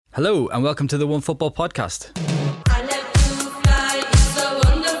Hello and welcome to the Onefootball Podcast.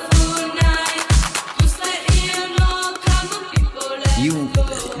 You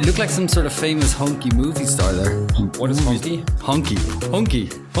look like some sort of famous hunky movie star there. What is hunky? Hunky,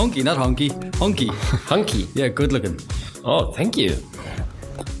 not honky. Hunky. Hunky? Yeah, good looking. Oh, thank you.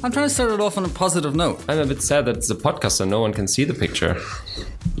 I'm trying to start it off on a positive note. I'm a bit sad that it's a podcast so no one can see the picture.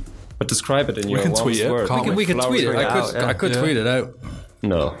 But describe it in your warmest words. We can tweet it. I could tweet it out.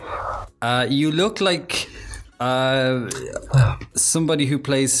 No. You look like somebody who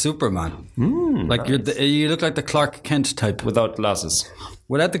plays Superman. Like nice. You look like the Clark Kent type. Without glasses.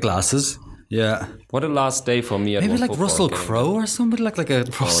 Without the glasses, yeah. What a last day for me at maybe like Russell game. Crowe or somebody like a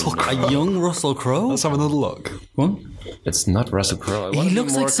young Russell Crowe. Let's have another look. What? It's not Russell Crowe. He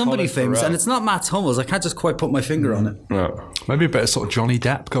looks like somebody famous, and it's not Matt Hummels. I can't just quite put my finger on it. No. Maybe a bit of sort of Johnny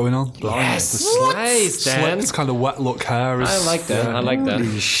Depp going on. Yes, nice, Dan. Slicked, kind of wet look hair. I like that. I like that.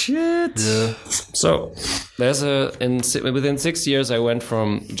 Holy shit! Yeah. So there's within 6 years I went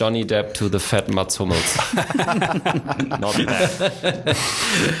from Johnny Depp to the fat Mats Hummels. Not bad.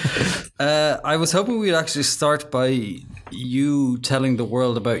 I was hoping we'd actually start by you telling the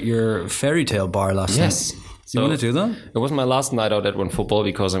world about your fairy tale bar last night. Yes. You want to do that? It was my last night out at Onefootball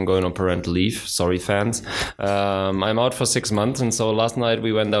because I'm going on parental leave. Sorry, fans. I'm out for 6 months, and so last night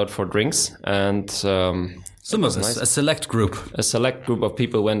we went out for drinks, and some of us, nice. A select group of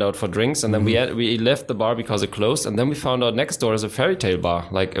people went out for drinks, and then we left the bar because it closed, and then we found out next door is a fairy tale bar,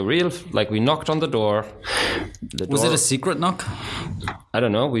 like we knocked on the door. Was it a secret knock? I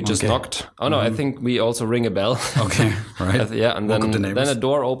don't know. We just knocked. Oh no, I think we also ring a bell. Okay, right. Yeah, and then a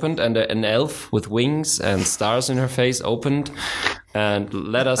door opened, and an elf with wings and stars in her face opened and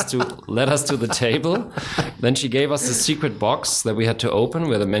led us to the table. Then she gave us a secret box that we had to open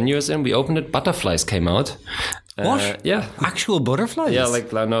where the menu is in. We opened it. Butterflies came out. What? Yeah. Actual butterflies? Yeah, like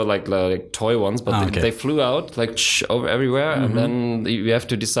toy ones, but they flew out over everywhere, and then we have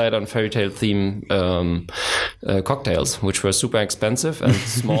to decide on fairy tale theme cocktails, which were super expensive and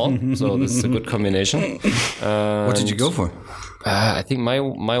small. So this is a good combination. What did you go for? I think my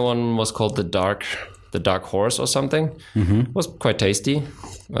one was called the Dark Horse or something. It was quite tasty.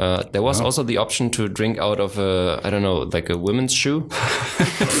 There was also the option to drink out of a women's shoe.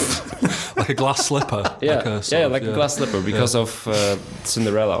 Like a glass slipper. Yeah, a glass slipper because of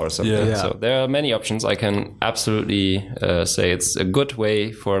Cinderella or something. Yeah. So there are many options. I can absolutely say it's a good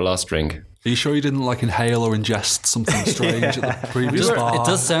way for a last drink. Are you sure you didn't inhale or ingest something strange at the previous bar? It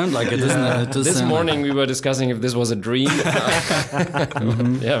does sound like it, doesn't it? This morning we were discussing if this was a dream.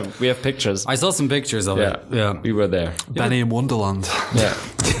 Yeah, we have pictures. I saw some pictures of it. Yeah, we were there. Benny in Wonderland. Yeah.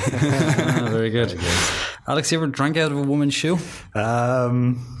 Very good. Alex, you ever drank out of a woman's shoe?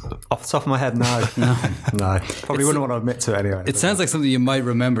 Off the top of my head, no. No. Probably wouldn't want to admit to it anyway. It sounds like something you might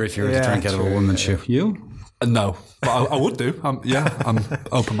remember if you were to drink out of a woman's shoe. You? No, but I would do. I'm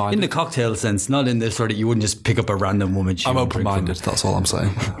open-minded. In the cocktail sense, not in the sort of you wouldn't just pick up a random woman's shoe. I'm open-minded, that's all I'm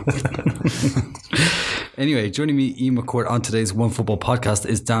saying. Anyway, joining me, Ian McCourt, on today's Onefootball Podcast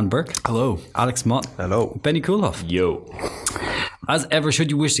is Dan Burke. Hello. Alex Mott. Hello. Benni Kuhlhoff. Yo. As ever, should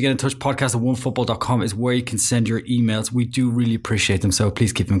you wish to get in touch, podcast at onefootball.com is where you can send your emails. We do really appreciate them, so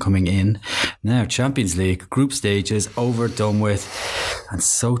please keep them coming in. Now, Champions League, group stages, over, done with, and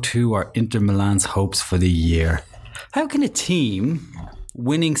so too are Inter Milan's hopes for the year. How can a team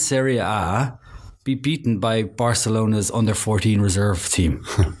winning Serie A be beaten by Barcelona's under-14 reserve team?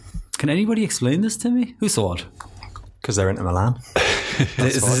 Can anybody explain this to me? Who saw it? Because they're Inter Milan.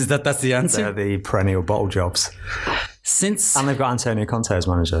 That's the answer? They're the perennial bottle jobs. And they've got Antonio Conte as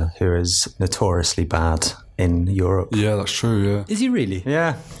manager, who is notoriously bad in Europe. Yeah, that's true, yeah. Is he really?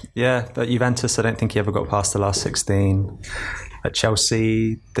 Yeah. But Juventus, I don't think he ever got past the last 16. At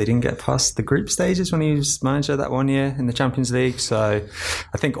Chelsea, they didn't get past the group stages when he was manager that 1 year in the Champions League. So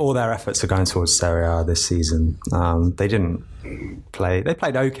I think all their efforts are going towards Serie A this season. They didn't play. They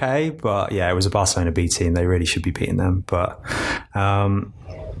played okay, but yeah, it was a Barcelona B team. They really should be beating them. But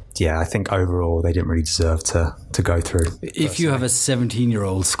I think overall they didn't really deserve to go through. If you have a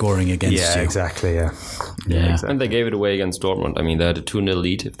 17-year-old scoring against you. Yeah, exactly, yeah. Exactly. And they gave it away against Dortmund. I mean, they had a 2-0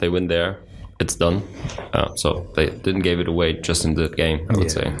 lead. If they win there, it's done. So they didn't give it away just in the game, I would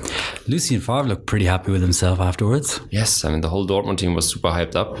say. Lucien Favre looked pretty happy with himself afterwards. Yes, I mean, the whole Dortmund team was super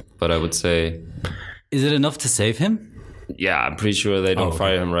hyped up, but I would say... Is it enough to save him? Yeah, I'm pretty sure they don't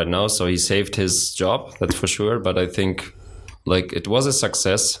fire him right now, so he saved his job, that's for sure, but I think... it was a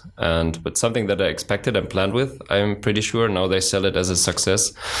success, but something that I expected and planned with, I'm pretty sure. Now they sell it as a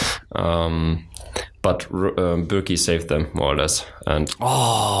success. But Burke saved them, more or less. And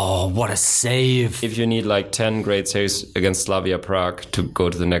Oh, what a save. if you need like 10 great saves against Slavia Prague to go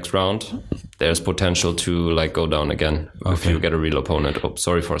to the next round, there's potential to like go down again if you get a real opponent. Oh,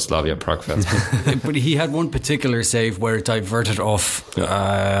 sorry for Slavia Prague fans. But he had one particular save where it diverted off,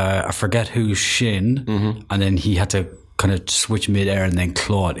 I forget whose shin, and then he had to kind of switch mid-air and then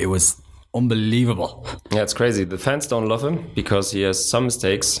claw it. It was unbelievable. Yeah, it's crazy. The fans don't love him because he has some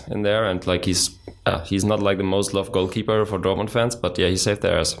mistakes in there, and like he's not like the most loved goalkeeper for Dortmund fans, but yeah, he saved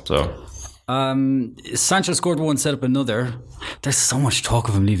theirs. So Sancho scored one, set up another. There's so much talk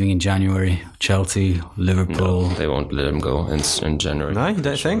of him leaving in January. Chelsea, Liverpool. no, they won't let him go in January. No, you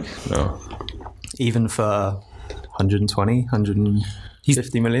don't think? No. Even for 120,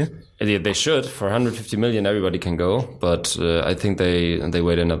 150 million? Yeah, they should. For 150 million, everybody can go, but I think they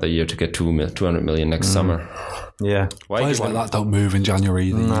wait another year to get 200 million next summer. Yeah. Why? Players like that don't move in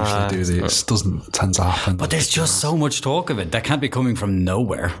January. They usually do. It doesn't tend to happen. But there's just so much talk of it. That can't be coming from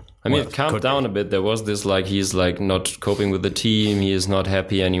nowhere. I mean, it calmed down a bit. There was this like he's like not coping with the team. He is not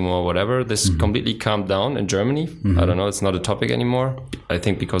happy anymore. Whatever. This completely calmed down in Germany. I don't know. It's not a topic anymore. I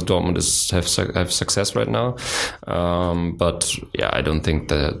think because Dortmund have success right now. But yeah, I don't think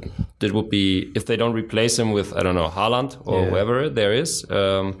that it would be if they don't replace him with I don't know Haaland or whoever there is,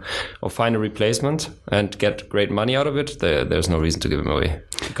 or find a replacement and get great money out of it. There's no reason to give him away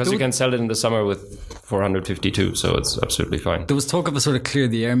because you can sell it in the summer with 452. So it's absolutely fine. There was talk of a sort of clear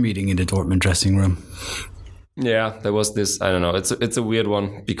the air meeting in the Dortmund dressing room. Yeah, there was this, I don't know, it's a weird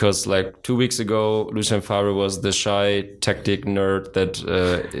one because like 2 weeks ago, Lucien Favre was the shy tactic nerd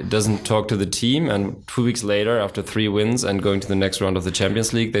that doesn't talk to the team, and 2 weeks later, after 3 wins and going to the next round of the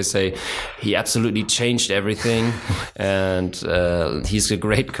Champions League, they say he absolutely changed everything and he's a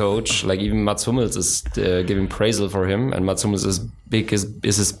great coach. Like even Mats Hummels is giving praise for him, and Mats Hummels is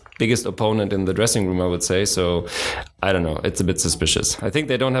his biggest opponent in the dressing room, I would say. So I don't know, it's a bit suspicious. I think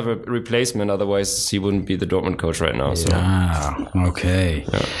they don't have a replacement, otherwise he wouldn't be the Dortmund coach right now. So. Okay.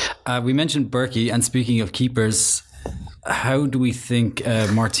 Yeah. We mentioned Burke, and speaking of keepers, how do we think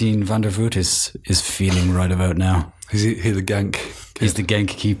Martin van der Voort is feeling right about now? Is he the Genk kid? He's the Genk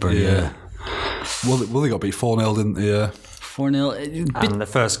keeper, yeah. Well, they got beat 4-0, didn't they? 4-0. And the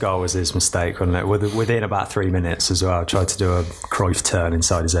first goal was his mistake, wasn't it? Within about 3 minutes as well. Tried to do a Cruyff turn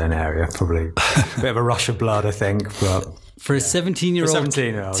inside his own area. Probably a bit of a rush of blood, I think. But for a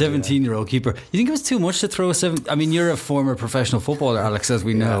 17-year-old keeper, you think it was too much to throw I mean, you're a former professional footballer, Alex, as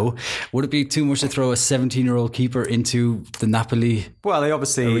we know. Would it be too much to throw a 17-year-old keeper into the Napoli? Well, they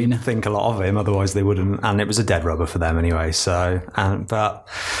obviously arena? Think a lot of him, otherwise they wouldn't. And it was a dead rubber for them anyway. So, but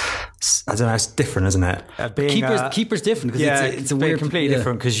I don't know, it's different, isn't it? Keeper's different because it's a weird, completely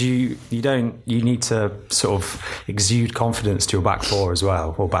different because you need to sort of exude confidence to your back four as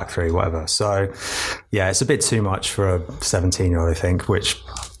well, or back three, whatever. So yeah, it's a bit too much for a 17-year-old, I think, which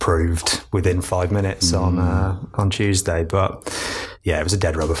proved within 5 minutes on Tuesday. But yeah, it was a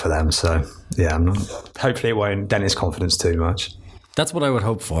dead rubber for them. So yeah, hopefully it won't dent his confidence too much. That's what I would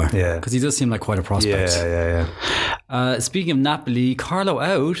hope for. Yeah, because he does seem like quite a prospect. Yeah. Speaking of Napoli, Carlo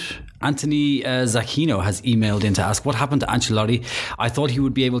out. Anthony Zacchino has emailed in to ask what happened to Ancelotti. I thought he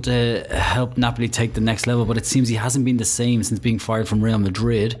would be able to help Napoli take the next level, but it seems he hasn't been the same since being fired from Real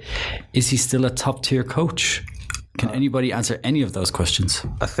Madrid. Is he still a top tier coach? Can anybody answer any of those questions?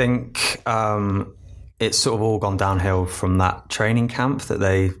 I think it's sort of all gone downhill from that training camp that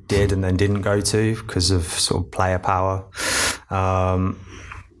they did and then didn't go to because of sort of player power. I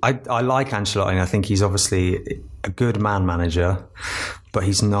like Ancelotti, and I think he's obviously a good man manager, but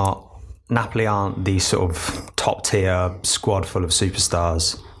he's not. Napoli aren't the sort of top tier squad full of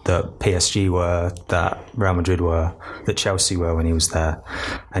superstars that PSG were, that Real Madrid were, that Chelsea were when he was there,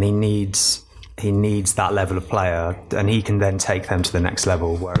 and he needs that level of player, and he can then take them to the next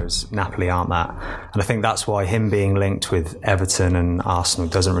level, whereas Napoli aren't that. And I think that's why him being linked with Everton and Arsenal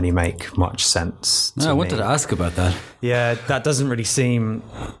doesn't really make much sense to me. I wanted to ask about that. Yeah, that doesn't really seem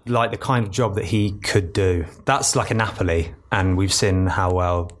like the kind of job that he could do. That's like a Napoli, and we've seen how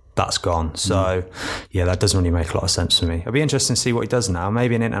well that's gone. So yeah, that doesn't really make a lot of sense for me. It'll be interesting to see what he does now.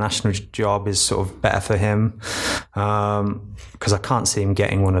 Maybe an international job is sort of better for him, because I can't see him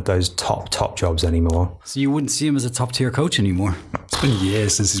getting one of those top jobs anymore. So you wouldn't see him as a top tier coach anymore? It's been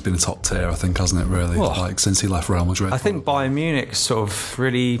years since he's been a top tier, I think, hasn't it, really? Like since he left Real Madrid. I think Bayern Munich sort of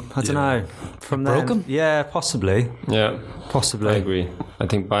really, I don't know, from there. Broke him? Yeah, possibly. Yeah. Possibly. I agree. I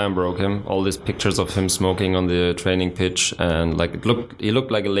think Bayern broke him. All these pictures of him smoking on the training pitch, and like he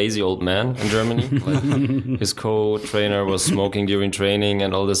looked like a lazy old man in Germany. Like his co-trainer was smoking during training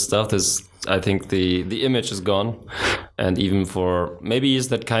and all this stuff. This I think the image is gone. And even maybe he's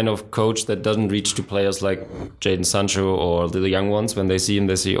that kind of coach that doesn't reach to players like Jadon Sancho or the young ones. When they see him,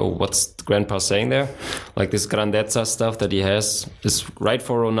 they see, oh, what's Grandpa saying there? Like this grandezza stuff that he has is right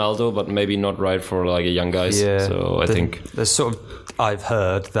for Ronaldo, but maybe not right for like a young guys. Yeah. So I think there's sort of, I've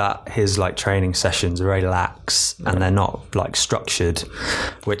heard that his like training sessions are very lax and they're not like structured,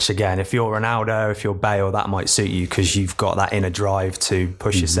 which again, if you're Ronaldo, if you're Bale, that might suit you because you've got that inner drive to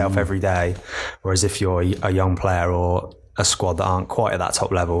push yourself every day. Whereas if you're a young player or a squad that aren't quite at that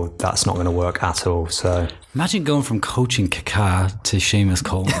top level, that's not going to work at all. So imagine going from coaching Kaká to Seamus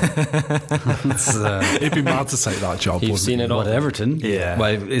Coleman. It'd be mad to take that job. you've seen it all. What, Everton? Yeah.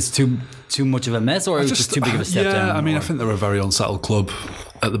 Well, it's too much of a mess, or it was just too big of a step down? Yeah, I mean, I think they're a very unsettled club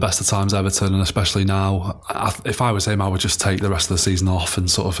at the best of times, Everton, and especially now. If I was him, I would just take the rest of the season off and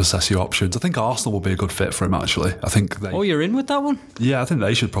sort of assess your options. I think Arsenal will be a good fit for him, actually. I think Oh, you're in with that one? Yeah, I think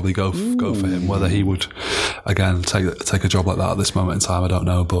they should probably go for him. Whether he would, again, take a job like that at this moment in time, I don't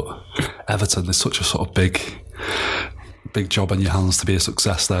know. But Everton is such a sort of big job on your hands to be a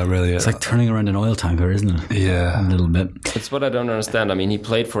success there, really. It's like turning around an oil tanker, isn't it? Yeah. A little bit. It's what I don't understand. I mean, he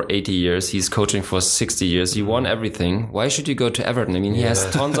played for 80 years. He's coaching for 60 years. He won everything. Why should you go to Everton? I mean, he has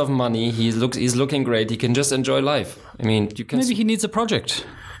tons of money. He's looking great. He can just enjoy life. I mean, you can. Maybe he needs a project.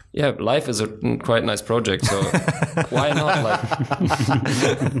 Yeah, life is a quite nice project. So why not?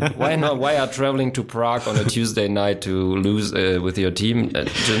 Like, why not? Why are traveling to Prague on a Tuesday night to lose with your team?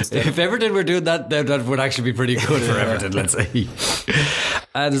 If Everton were doing that, that would actually be pretty good for Everton, let's say.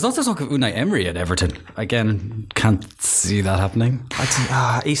 There's also talk of Unai Emery at Everton. Again, can't see that happening.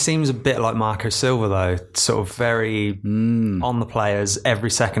 He seems a bit like Marco Silva, though. Sort of very on the players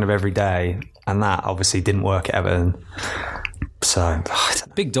every second of every day. And that obviously didn't work at Everton. So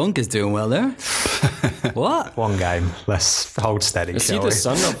Big Dunk is doing well there. What? One game. Let's hold steady. Is he the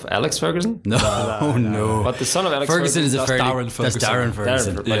son of Alex Ferguson? No. But the son of Alex Ferguson is a that's fairly... Darren Ferguson. That's Darren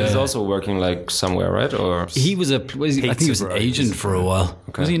Ferguson. But he's also working like somewhere, right? Or He was I think he was an agent for a while.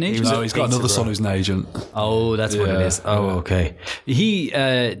 Was he an agent? No, he's got another son who's an agent. Oh, that's what it is. Oh, okay.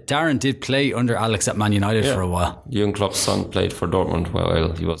 Darren did play under Alex at Man United for a while. Jürgen Klopp's son played for Dortmund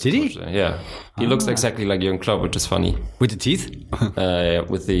while he was. Did he? There. Yeah. He looks exactly like Jürgen Klopp, which is funny. With the teeth?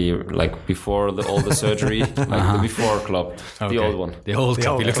 With the before all the surgery, the before Klopp, the old one. The old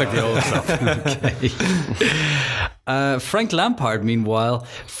Klopp. He looks like the old Klopp. Okay. Frank Lampard, meanwhile,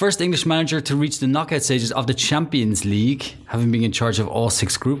 first English manager to reach the knockout stages of the Champions League, having been in charge of all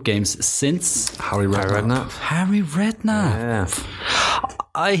 6 group games since Harry Redknapp. Harry Redknapp.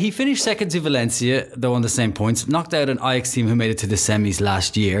 He finished second to Valencia, though on the same points, knocked out an Ajax team who made it to the semis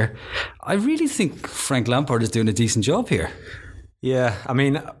last year. I really think Frank Lampard is doing a decent job here. Yeah, I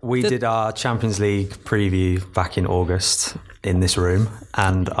mean, we did our Champions League preview back in August in this room,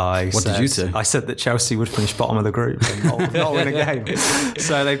 and What did you say? I said that Chelsea would finish bottom of the group and not win a game.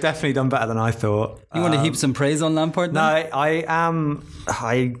 So they've definitely done better than I thought. You want to heap some praise on Lampard? No, Then?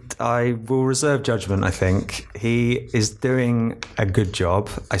 I will reserve judgment. I think he is doing a good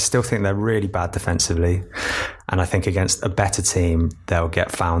job. I still think they're really bad defensively, and I think against a better team they'll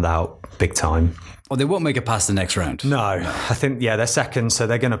get found out big time. Or they won't make it past the next round. No, I think, they're second, so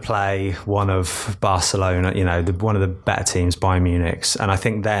they're going to play one of Barcelona, one of the better teams, Bayern Munich, and I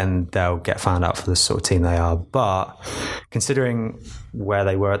think then they'll get found out for the sort of team they are. But considering where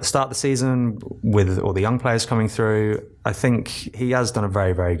they were at the start of the season, with all the young players coming through, I think he has done a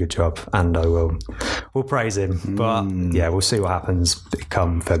very, very good job, and we'll praise him. But we'll see what happens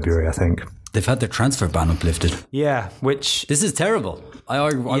come February, I think. They've had their transfer ban uplifted. Yeah, which... This is terrible. I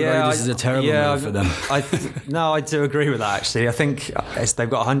argue this is a terrible move for them. I do agree with that, actually. I think they've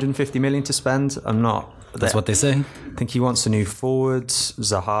got 150 million to spend. That's what they say. I think he wants a new forward,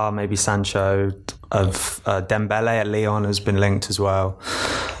 Zaha, maybe Sancho. Dembele at Lyon has been linked as well.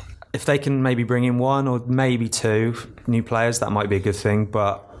 If they can maybe bring in 1 or maybe 2 new players, that might be a good thing,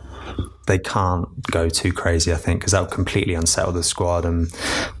 but they can't go too crazy, I think, because that would completely unsettle the squad. And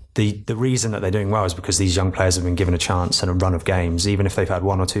the reason that they're doing well is because these young players have been given a chance and a run of games. Even if they've had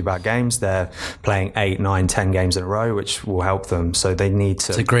 1 or 2 bad games, they're playing 8, 9, 10 games in a row, which will help them. So they need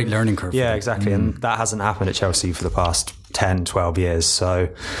to... It's a great learning curve. Yeah, exactly. And that hasn't happened at Chelsea for the past 10, 12 years. So,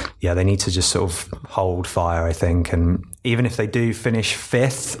 they need to just sort of hold fire, I think. And even if they do finish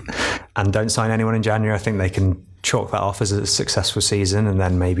 5th and don't sign anyone in January, I think they can chalk that off as a successful season and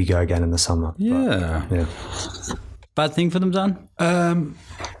then maybe go again in the summer. Yeah. But, Bad thing for them, Dan?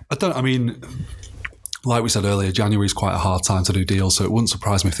 Like we said earlier, January is quite a hard time to do deals, so it wouldn't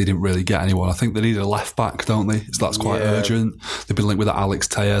surprise me if they didn't really get anyone. I think they need a left back, don't they? So that's quite urgent. They've been linked with Alex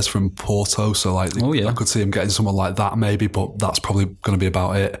Telles from Porto, so I could see him getting someone like that maybe, but that's probably going to be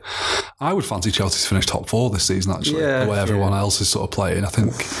about it. I would fancy Chelsea to finish top 4 this season, actually, Yeah, the way everyone else is sort of playing. I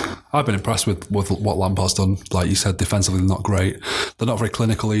think I've been impressed with what Lampard's done. Like you said, defensively, they're not great. They're not very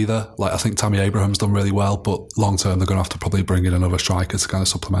clinical either. Like I think Tammy Abraham's done really well, but long term, they're going to have to probably bring in another striker to kind of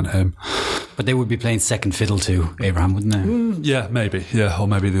supplement him. But they would be playing second fiddle to Abraham, wouldn't they? Yeah, maybe. Yeah, or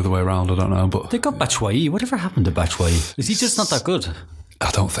maybe the other way around. I don't know. But They got Batshuayi. Whatever happened to Batshuayi? Is he just not that good? I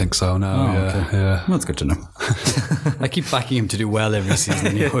don't think so, no. Okay. Yeah. Well, that's good to know. I keep backing him to do well every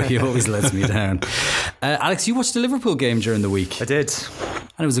season, and he always lets me down. Alex, you watched the Liverpool game during the week. I did.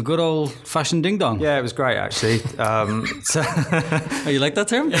 And it was a good old-fashioned ding-dong. Yeah, it was great, actually. Oh, you like that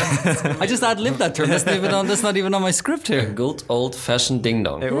term? I just ad-libbed that term. That's not even on my script here. Good old-fashioned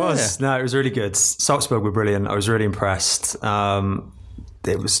ding-dong. It was. No, it was really good. Salzburg were brilliant. I was really impressed.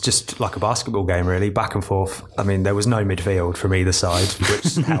 It was just like a basketball game, really, back and forth. I mean, there was no midfield from either side,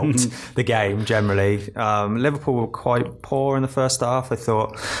 which helped the game generally. Liverpool were quite poor in the first half. I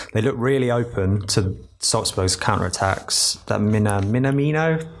thought they looked really open to Salzburg's counter-attacks. That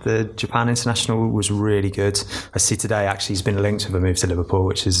Minamino, the Japan international, was really good. I see today, actually, he's been linked with a move to Liverpool,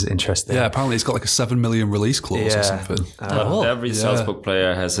 which is interesting. Yeah, apparently he's got like a 7 million release clause or something. Every Salzburg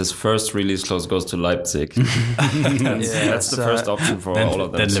player has his first release clause goes to Leipzig. That's the first option for all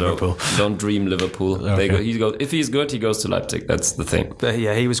of them. Then Liverpool. Don't dream Liverpool. Okay. If he's good, he goes to Leipzig. That's the thing. But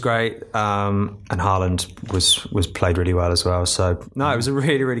yeah, he was great, and Haaland was played really well as well. So no, it was a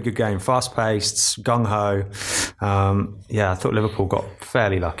really, really good game. Fast paced, gung ho. I thought Liverpool got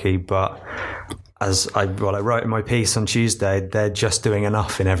fairly lucky, but as I wrote in my piece on Tuesday, they're just doing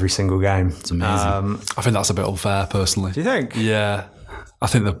enough in every single game. It's amazing. I think that's a bit unfair, personally. Do you think? Yeah, I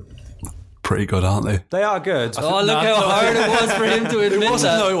think they're pretty good, aren't they? They are good. Oh, look how hard it was for him to admit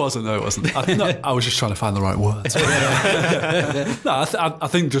that. No, it wasn't. I was just trying to find the right word. I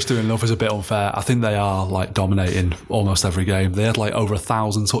think just doing enough is a bit unfair. I think they are like dominating almost every game. They had like over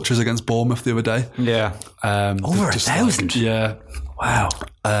 1,000 touches against Bournemouth the other day. Yeah. Over 1,000? Yeah. Wow.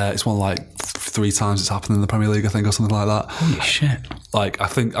 It's one like 3 times it's happened in the Premier League, I think, or something like that. Holy shit. Like, I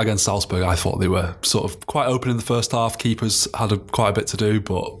think against Salzburg, I thought they were sort of quite open in the first half. Keepers had quite a bit to do,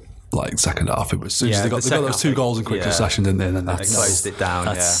 but like second half, it was soon as they got those 2 goals in quick succession, didn't they? And then They closed it down.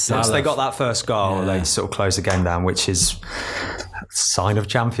 Once they got that first goal, they sort of closed the game down, which is a sign of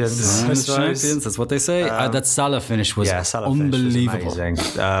champions. That's what they say. That Salah finish was unbelievable. Was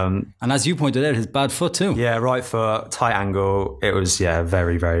amazing. And as you pointed out, his bad foot too. Yeah, right foot, tight angle. It was a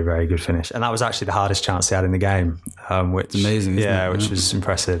very, very, very good finish, and that was actually the hardest chance they had in the game. Which amazing. Isn't it? Which was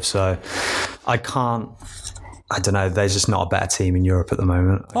impressive. So I don't know. There's just not a better team in Europe at the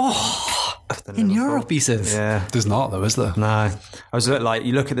moment. In Europe, he says. Yeah. There's not, though, is there? No. I was like,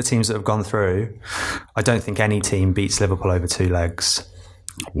 you look at the teams that have gone through, I don't think any team beats Liverpool over 2 legs.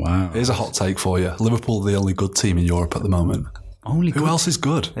 Wow. Here's a hot take for you. Liverpool are the only good team in Europe at the moment. Who else is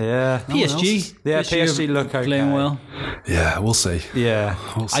good? Yeah. PSG. Yeah, PSG look okay. Playing well. Yeah, we'll see. Yeah.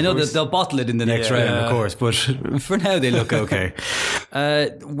 I know that they'll bottle it in the next round, of course, but for now they look okay.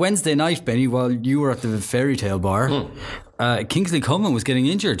 Wednesday night, Benny, while you were at the Fairy Tale Bar, Kingsley Coman was getting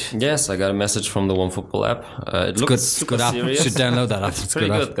injured. Yes, I got a message from the Onefootball app. It looks super good app. You serious. should download that app. It's pretty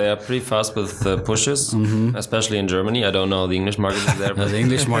good. They are pretty fast with pushes, especially in Germany. I don't know the English market is there. No, the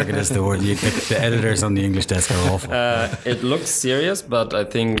English market is the word. The editors on the English desk are awful. It looks serious, but I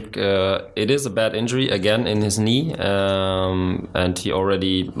think it is a bad injury again in his knee. And he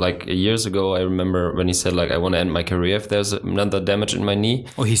already, like years ago, I remember when he said, like, I want to end my career if there's another damage in my knee.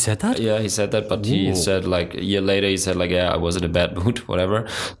 Oh, he said that? Yeah, he said that, but he said, like, a year later, he said, like, yeah, I was in a bad mood, whatever.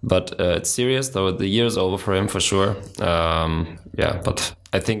 But it's serious, though. The year's over for him for sure. But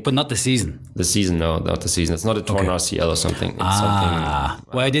I think... But not the season. The season, no, not the season. It's not a torn RCL or something. It's something...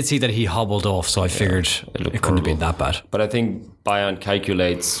 Well, I did see that he hobbled off, so I figured it couldn't have been that bad. But I think Bayern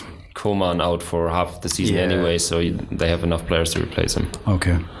calculates Coman out for half the season anyway, so they have enough players to replace him.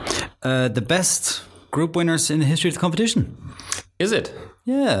 Okay. The best group winners in the history of the competition. Is it?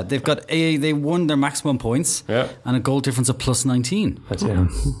 Yeah, they won their maximum points and a goal difference of plus 19.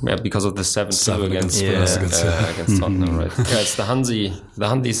 Yeah, because of the 7-2 against Tottenham, right? Yeah, it's the Hansi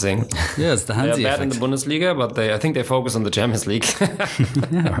thing. Yeah, it's the Hansi They're bad effect. in the Bundesliga, but I think they focus on the Champions League.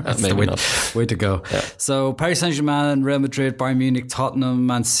 That's Maybe the not. way to go. Yeah. So Paris Saint-Germain, Real Madrid, Bayern Munich, Tottenham,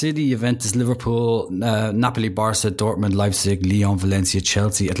 Man City, Juventus, Liverpool, Napoli, Barca, Dortmund, Leipzig, Lyon, Valencia,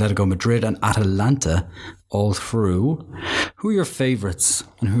 Chelsea, Atletico Madrid and Atalanta all through. Who are your favourites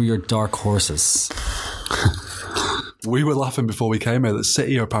and who are your dark horses? We were laughing before we came here that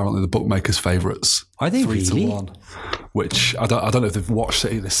City are apparently the bookmakers' favourites. Are they 3-1. really? Which I don't know if they've watched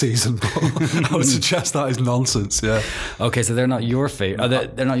City this season, but I would suggest that is nonsense. Yeah. Okay, so they're not your favorite.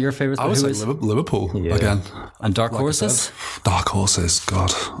 They're not your favorites. I would say Liverpool again. And dark horses. Dark horses.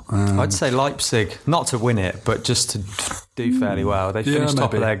 God. I'd say Leipzig, not to win it, but just to do fairly well. They finished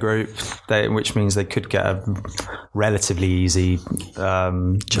top of their group, which means they could get a relatively easy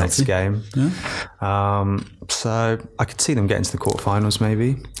next game. Yeah. So I could see them getting to the quarterfinals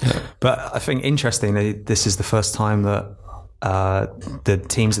maybe. Yeah. But I think interestingly, this is the first time that the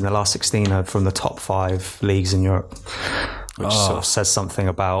teams in the last 16 are from the top 5 leagues in Europe, which sort of says something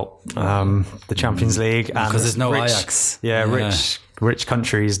about the Champions League. Because there's no Ajax. Yeah, rich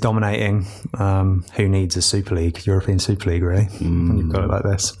countries dominating. Who needs a Super League, European Super League, really, when you've got it like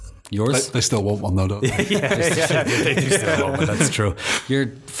this? Yours? They still want one though, don't they? They do still want one, that's true. Your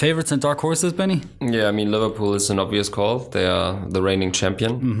favourites and dark horses, Benny? Yeah, I mean, Liverpool is an obvious call. They are the reigning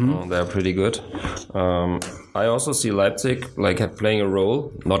champion. They're pretty good. I also see Leipzig playing a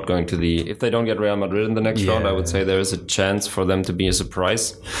role, not going to if they don't get Real Madrid in the next round, I would say there is a chance for them to be a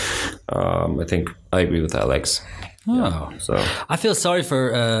surprise. I think I agree with Alex. Oh. Yeah, so I feel sorry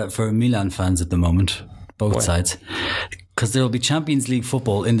for Milan fans at the moment, both sides. Because there will be Champions League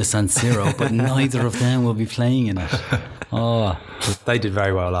football in the San Siro, but neither of them will be playing in it. Oh, they did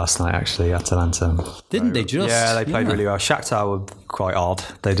very well last night, actually. Atalanta, didn't they? Just they played really well. Shakhtar were quite odd;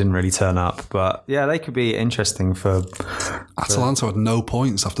 they didn't really turn up, but they could be interesting for. Atalanta had no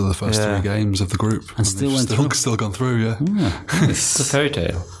points after the first 3 games of the group, and still gone through. Yeah. It's a fairy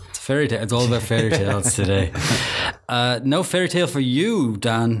tale. Fairy tale. It's all about fairy tales today. No fairy tale for you,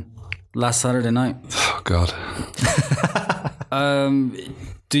 Dan. Last Saturday night. Oh God.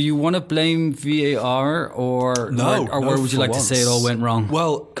 Do you want to blame VAR or would you like to say it all went wrong?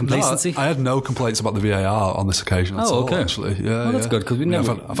 Well, complacency. I had no complaints about the VAR on this occasion at all. Okay. Actually, that's good because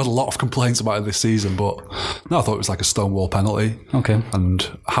I've had a lot of complaints about it this season, but no, I thought it was like a stonewall penalty. Okay.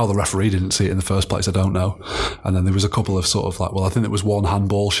 And how the referee didn't see it in the first place, I don't know. And then there was a couple of sort of I think there was one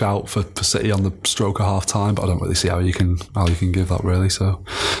handball shout for City on the stroke of half time, but I don't really see how you can give that really. So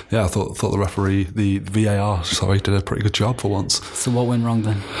yeah, I thought the referee, the VAR, did a pretty good job for once. So what went wrong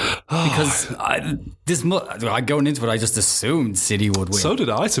then? Because going into it, I just assumed City would win. So did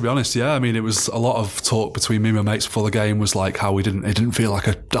I, to be honest. Yeah, I mean, it was a lot of talk between me and my mates before the game. Was like how it didn't feel like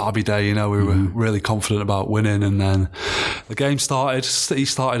a derby day. We were really confident about winning, and then the game started. City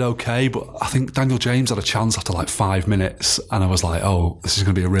started okay, but I think Daniel James had a chance after 5 minutes, and I was like, oh, this is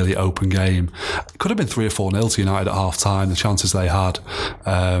going to be a really open game. It could have been 3 or 4-0 to United at half time. The chances they had.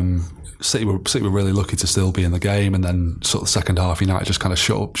 City were really lucky to still be in the game, and then sort of the second half United just kind of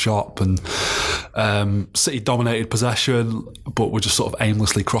shut up shop, and City dominated possession but were just sort of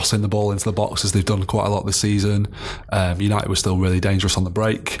aimlessly crossing the ball into the box as they've done quite a lot this season. United was still really dangerous on the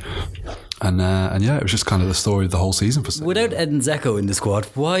break. And it was just kind of the story of the whole season for City. Without Edin Dzeko in the squad,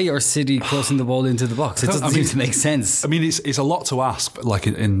 why are City crossing the ball into the box? It doesn't seem to make sense. I mean, it's a lot to ask. Like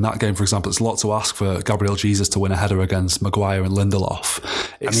in that game, for example, it's a lot to ask for Gabriel Jesus to win a header against Maguire and Lindelof.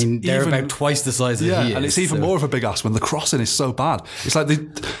 They're about twice the size of he is. And it's even more of a big ask when the crossing is so bad. It's like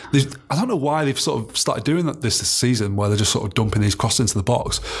I don't know why they've sort of started doing that this season, where they're just sort of dumping these crosses into the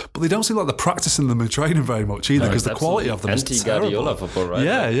box, but they don't seem like they're practicing them and training very much either, because the quality of them is terrible. Anti-Guardiola football, right?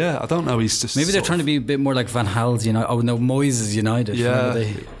 Yeah. I don't know. Maybe they're trying to be a bit more like Van Gaal's, Moyes' United. Yeah.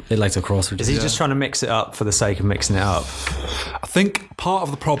 They like to cross. Is he just trying to mix it up for the sake of mixing it up? I think part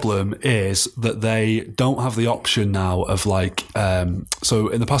of the problem is that they don't have the option now of so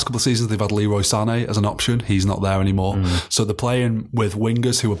in the past couple of seasons they've had Leroy Sané as an option. He's not there anymore. So they're playing with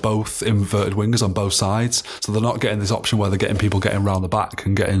wingers who are both inverted wingers on both sides. So they're not getting this option where they're getting people getting round the back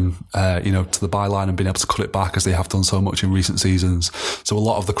and getting to the byline and being able to cut it back as they have done so much in recent seasons. So a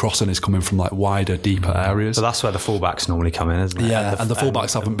lot of the crossing is coming from wider, deeper areas. So that's where the fullbacks normally come in, isn't it? Yeah, and the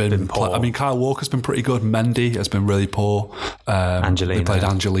fullbacks haven't been poor. I mean, Kyle Walker's been pretty good. Mendy has been really poor. They played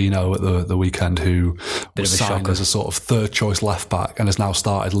Angelino at the weekend, who was signed as a sort of third choice left back and has now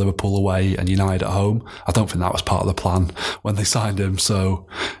started Liverpool away and United at home. I don't think that was part of the plan when they signed him. So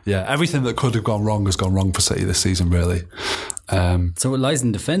yeah, everything that could have gone wrong has gone wrong for City this season, really. So it lies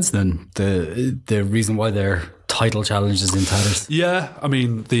in defence then, the reason why they're title challenges in tatters. Yeah, I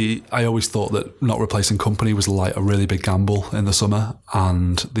mean, I always thought that not replacing Kompany was a really big gamble in the summer,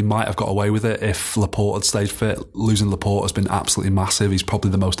 and they might have got away with it if Laporte had stayed fit. Losing Laporte has been absolutely massive. He's probably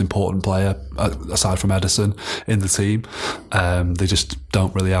the most important player, aside from Ederson, in the team. They just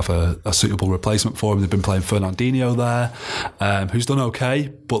don't really have a suitable replacement for him. They've been playing Fernandinho there, who's done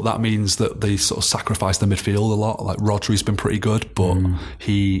okay, but that means that they sort of sacrifice the midfield a lot. Rodri's been pretty good, but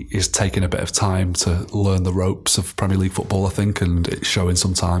he is taking a bit of time to learn the ropes tropes of Premier League football, I think, and it's showing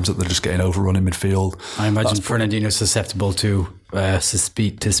sometimes that they're just getting overrun in midfield. I imagine Fernandinho's susceptible to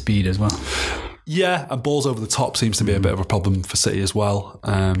speed as well. Yeah, and balls over the top seems to be a bit of a problem for City as well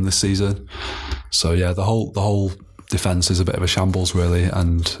this season. So yeah, the whole defence is a bit of a shambles really,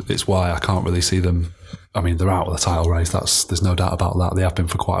 and it's why I can't really see them. I mean, they're out of the title race. There's no doubt about that. They have been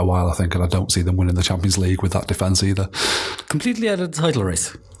for quite a while, I think, and I don't see them winning the Champions League with that defence either. Completely out of the title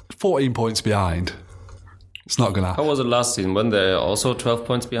race. 14 points behind. It's not going to happen. How was it last season? When they're also 12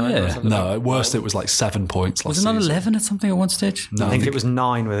 points behind? Yeah. Or something? No, at worst it was like 7 points last season. Was it not 11 at something at one stage? No, I think it was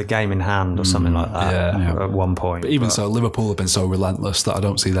 9 with a game in hand or something like that at one point. But even so, Liverpool have been so relentless that I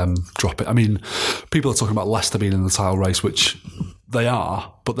don't see them dropping. I mean, people are talking about Leicester being in the title race, which they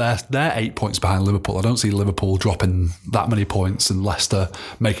are, but they're 8 points behind Liverpool. I don't see Liverpool dropping that many points and Leicester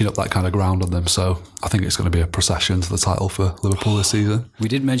making up that kind of ground on them. So I think it's going to be a procession to the title for Liverpool this season. We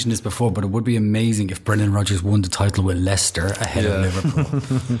did mention this before, but it would be amazing if Brendan Rodgers won the title with Leicester ahead of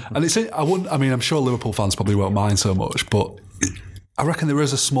Liverpool. And I'm sure Liverpool fans probably won't mind so much, but I reckon there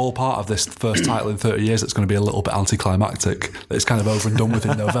is a small part of this first title in 30 years that's going to be a little bit anticlimactic. That it's kind of over and done with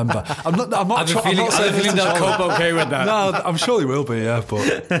in November. I'm not feeling they'll cope okay with that. No, I'm sure they will be, yeah, but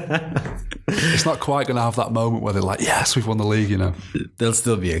it's not quite going to have that moment where they're like, yes, we've won the league, you know.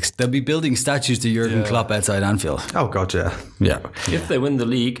 They'll be building statues to Jurgen Klopp outside Anfield. Oh God, yeah. If they win the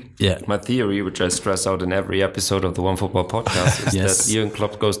league, my theory, which I stress out in every episode of the Onefootball Podcast, is that Jurgen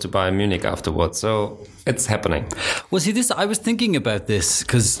Klopp goes to Bayern Munich afterwards. So it's happening. Well, see, I was thinking about this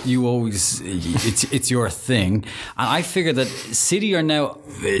because you always, it's your thing. And I figure that City are now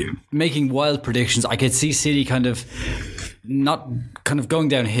making wild predictions. I could see City kind of going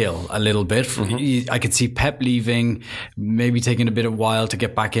downhill a little bit. I could see Pep leaving, maybe taking a bit of while to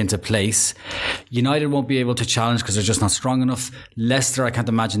get back into place. United won't be able to challenge because they're just not strong enough. Leicester, I can't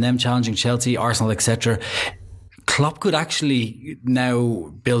imagine them challenging Chelsea, Arsenal, etc. Klopp could actually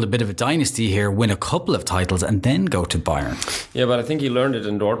now build a bit of a dynasty here, win a couple of titles, and then go to Bayern. Yeah, but I think he learned it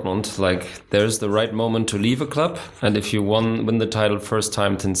in Dortmund. Like, there's the right moment to leave a club, and if you win the title first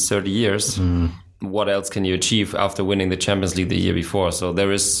time since 30 years, what else can you achieve after winning the Champions League the year before? So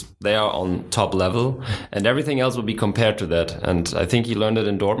they are on top level, and everything else will be compared to that. And I think he learned it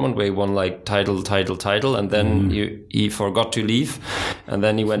in Dortmund, where he won like title, and then he forgot to leave, and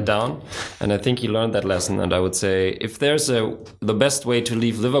then he went down. And I think he learned that lesson. And I would say, if there's the best way to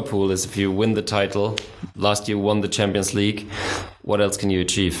leave Liverpool is if you win the title. Last year won the Champions League. What else can you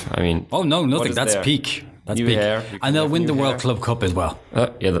achieve? I mean, nothing. That's peak. That's new peak. Hair. And they'll win the World Club Cup as well.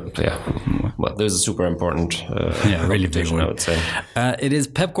 Well, there's a super important really big one, I would say. It is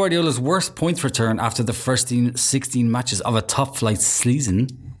Pep Guardiola's worst points return after the first 16 matches of a top flight season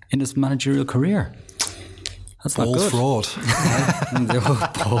in his managerial career. That's not good. Bold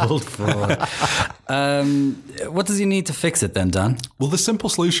fraud. Bold fraud. What does he need to fix it then, Dan? Well, the simple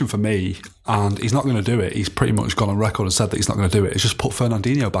solution for me, and he's not going to do it, he's pretty much gone on record and said that he's not going to do it, is just put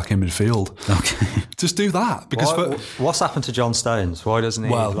Fernandinho back in midfield. Okay. Just do that. Because what's happened to John Stones? Why doesn't he?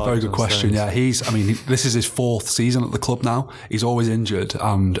 Well, very good question. Yeah, this is his 4th season at the club now. He's always injured,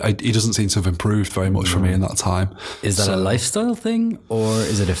 and he doesn't seem to have improved very much for me in that time. Is that a lifestyle thing, or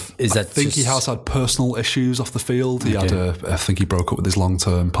is it I think he has had personal issues off the field. He had I think he broke up with his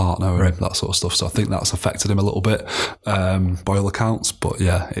long-term partner and that sort of stuff. So I think that's affected him a little bit, by all accounts. But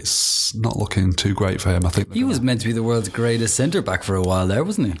yeah, it's not looking too great for him. I think he was meant to be the world's greatest centre back for a while there,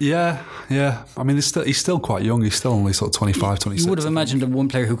 wasn't he? Yeah. I mean, he's still quite young. He's still only sort of 25, 26. You would have imagined that one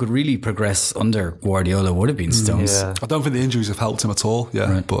player who could really progress under Guardiola would have been Stones. Yeah. I don't think the injuries have helped him at all.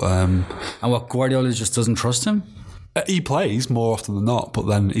 Yeah, right. But and what, Guardiola just doesn't trust him? He plays more often than not, but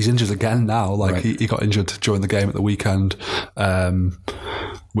then he's injured again now. He got injured during the game at the weekend,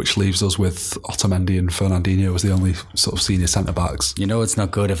 which leaves us with Otamendi and Fernandinho as the only sort of senior centre-backs. You know it's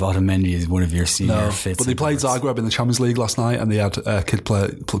not good if Otamendi is one of your senior fits. But they played Zagreb in the Champions League last night, and they had a kid player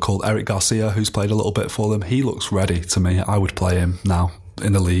called Eric Garcia who's played a little bit for them. He looks ready to me. I would play him now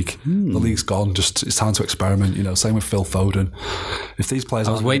in the league. The league's gone. Just it's time to experiment. Same with Phil Foden. If these players,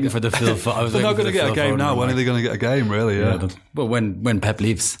 I was waiting for the Phil Foden. They're not going to get a game now. When are they going to get a game? Really? Yeah. Well, when Pep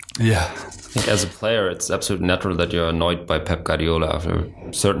leaves. Yeah. I think as a player, it's absolutely natural that you're annoyed by Pep Guardiola after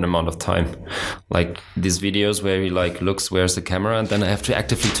a certain amount of time. Like these videos where he looks, where's the camera, and then I have to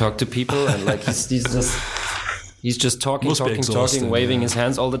actively talk to people, and he's just talking, waving his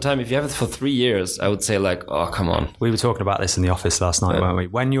hands all the time. If you have it for 3 years, I would say oh, come on. We were talking about this in the office last night, weren't we?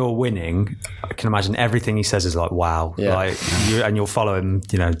 When you're winning, I can imagine everything he says is wow. And you'll follow him,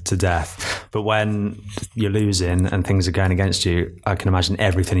 to death. But when you're losing and things are going against you, I can imagine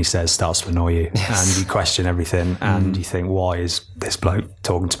everything he says starts to annoy you, and you question everything, and you think, why is this bloke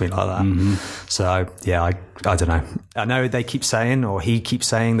talking to me like that? So yeah, I don't know. I know they keep saying, or he keeps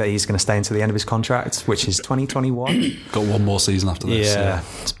saying, that he's going to stay until the end of his contract, which is 2021. Got one more season after this. Yeah,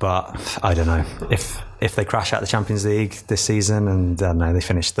 but I don't know if they crash out the Champions League this season and I don't know, they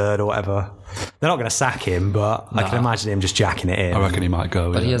finish third or whatever. They're not going to sack him, but I can imagine him just jacking it in. I reckon he might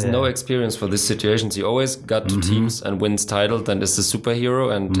go. But he has no experience for these situations. He always got to teams and wins titles and is the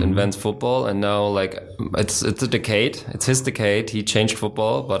superhero and invents football. And now, like, it's a decade. It's his decade. He changed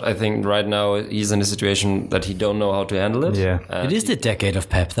football, but I think right now he's in a situation that he don't know how to handle it. Yeah, it is the decade of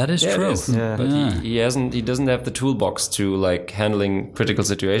Pep. That is true. It is. Yeah. But he doesn't have the toolbox to like handling critical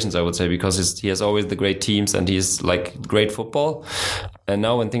situations, I would say, because he has always the great teams and he's like great football. And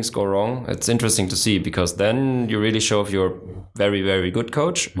now when things go wrong, it's interesting to see, because then you really show if you're very, very good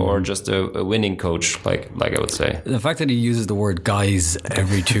coach or just a winning coach, like I would say. The fact that he uses the word guys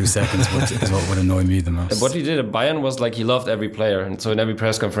every 2 seconds is what would annoy me the most. And what he did at Bayern was like he loved every player. And so in every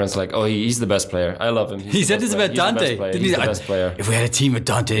press conference, like, oh, he's the best player. I love him. He said this about Dante. He's the best player. If we had a team with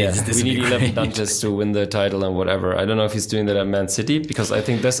Dante, we need 11 Dantes to win the title and whatever. I don't know if he's doing that at Man City, because I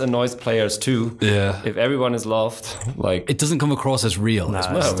think this annoys players too. Yeah. If everyone is loved, like... It doesn't come across as real as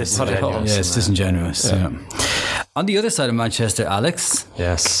well. It's disingenuous. Yeah, it's disingenuous. Yeah. On the other side of Manchester, Alex.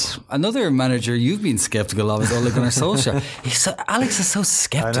 Yes. Another manager you've been sceptical of is Ole Gunnar Solskjaer. Alex is so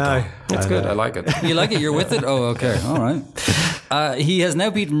sceptical. I know. It's good. I like it. You like it? You're with it? Oh, okay. All right. He has now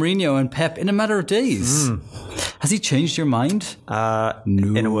beaten Mourinho and Pep in a matter of days. Has he changed your mind? No.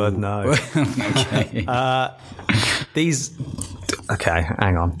 In a word, no. Okay. Okay,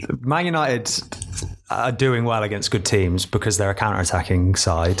 hang on. Man United are doing well against good teams because they're a counter-attacking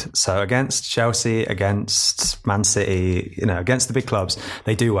side. So against Chelsea, against Man City, against the big clubs,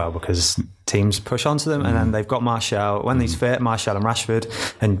 they do well because teams push onto them, and then they've got Martial. When he's fit, Martial and Rashford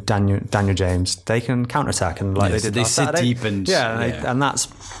and Daniel James, they can counter-attack, and they did they last sit Saturday. deep and and that's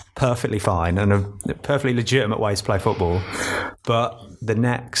perfectly fine and a perfectly legitimate way to play football. But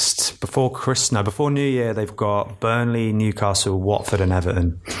before New Year, they've got Burnley, Newcastle, Watford and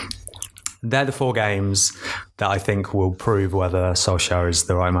Everton. They're the 4 games that I think will prove whether Solskjaer is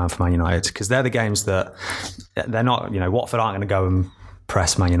the right man for Man United, because they're the games that they're not, Watford aren't going to go and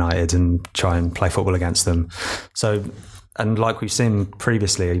press Man United and try and play football against them. So, and like we've seen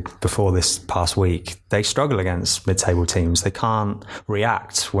previously before this past week, they struggle against mid-table teams. They can't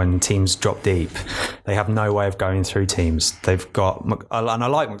react when teams drop deep. They have no way of going through teams. They've got, and I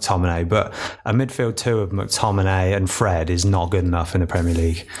like McTominay, but a midfield 2 of McTominay and Fred is not good enough in the Premier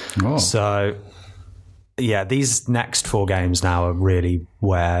League. Oh. So, yeah, these next 4 games now are really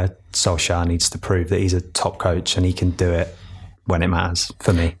where Solskjaer needs to prove that he's a top coach and he can do it when it matters,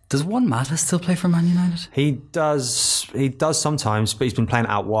 for me. Does Juan Mata still play for Man United? He does sometimes, but he's been playing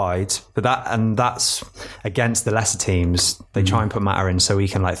out wide. But that's against the lesser teams. They try and put Mata in so he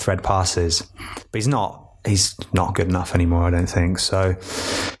can thread passes. But he's not good enough anymore, I don't think. So,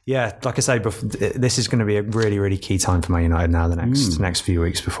 yeah, like I say, this is going to be a really, really key time for Man United now, the next few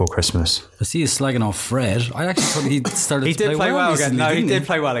weeks before Christmas. I see you slagging off Fred. I actually thought he started he to did play well recently, again. No, he did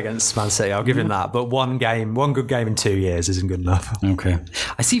play well against Man City. I'll give him that. But one good game in 2 years isn't good enough. Okay.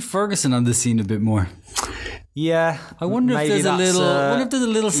 I see Ferguson on the scene a bit more. Yeah, I wonder if there's a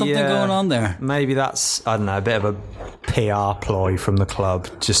little something going on there. Maybe that's, I don't know, a bit of a PR ploy from the club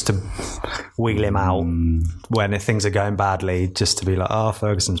just to wheel him out when things are going badly, just to be like, oh,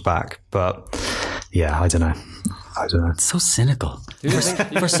 Ferguson's back. But yeah, I don't know. It's so cynical.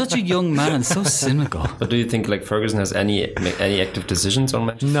 For such a young man, so cynical. But do you think Ferguson has any active decisions on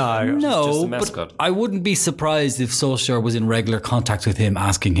matches? No, just a mascot. But I wouldn't be surprised if Solskjaer was in regular contact with him,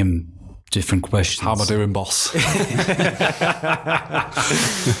 asking him different questions. How am I doing, boss?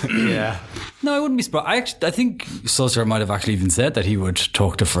 Yeah. No, I wouldn't be surprised. I think Solskjaer might have actually even said that he would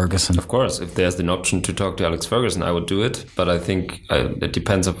talk to Ferguson. Of course, if there's an option to talk to Alex Ferguson, I would do it. But I think it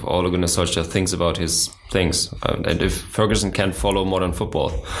depends on Ole Gunnar Solskjaer thinks about his things. And if Ferguson can follow modern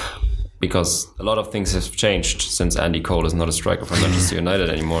football, because a lot of things have changed since Andy Cole is not a striker for Manchester United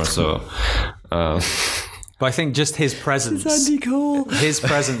anymore. So... But I think just his presence, his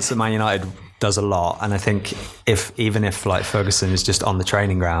presence at Man United does a lot. And I think even if Ferguson is just on the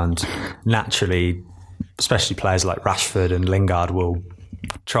training ground, naturally, especially players like Rashford and Lingard will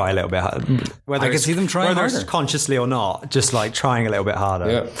try a little bit harder. I can see them trying whether harder. it's consciously or not, just like trying a little bit harder.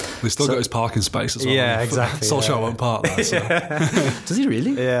 Yeah. They still got his parking space as well. Yeah, exactly. Solskjaer won't park there. So. Does he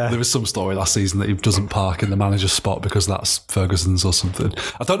really? Yeah. There was some story last season that he doesn't park in the manager's spot because that's Ferguson's or something.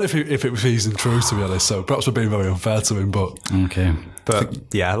 I don't know if it was even true, to be honest, so perhaps we're being very unfair to him, but... Okay.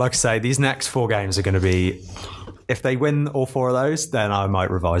 But yeah, like I say, these next 4 games are going to be... If they win all 4 of those, then I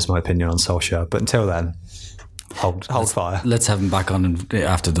might revise my opinion on Solskjaer. But until then, hold fire. Let's have him back on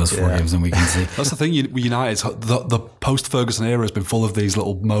after those 4 games and we can see. That's the thing with United. The post-Ferguson era has been full of these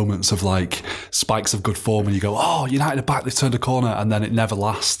little moments of like spikes of good form, and you go, "Oh, United are back! They've turned a corner," and then it never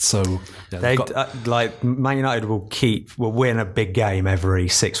lasts. So They like Man United will win a big game every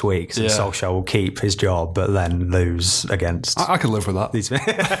 6 weeks, and Solskjaer will keep his job, but then lose against. I can live with that.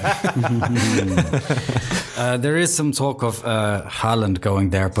 There is some talk of Haaland going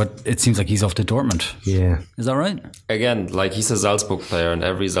there, but it seems like he's off to Dortmund. Yeah. Is that right? Again, like he's a Salzburg player, and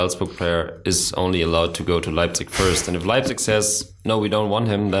every Salzburg player is only allowed to go to Leipzig first. And if Leipzig says, no, we don't want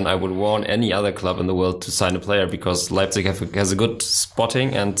him, then I would warn any other club in the world to sign a player, because Leipzig has a good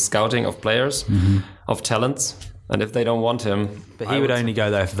spotting and scouting of players, of talents. And if they don't want him... But he would only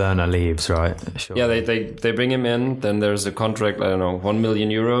go there if Werner leaves, right? Sure. Yeah, they bring him in, then there's a contract, I don't know, 1 million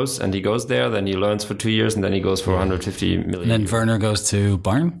euros, and he goes there, then he learns for 2 years, and then he goes for 150 million. And then Werner goes to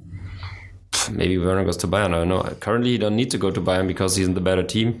Bayern? Maybe Werner goes to Bayern, I don't know. Currently, he don't need to go to Bayern because he's in the better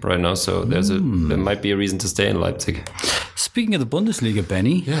team right now, so there might be a reason to stay in Leipzig. Speaking of the Bundesliga,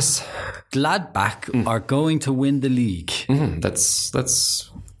 Benny. Yes. Gladbach are going to win the league. That's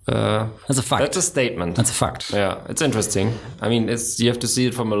a fact. That's a statement. That's a fact. Yeah, it's interesting. I mean, you have to see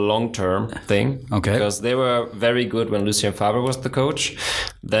it from a long-term thing. Okay. Because they were very good when Lucien Favre was the coach.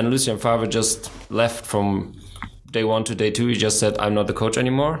 Then Lucien Favre just left from day 1 to day 2. He just said, I'm not the coach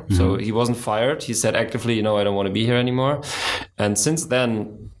anymore. So he wasn't fired. He said actively, I don't want to be here anymore. And since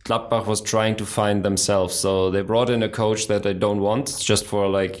then, Gladbach was trying to find themselves. So they brought in a coach that they don't want, just for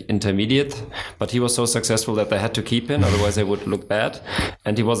like intermediate. But he was so successful that they had to keep him, otherwise they would look bad.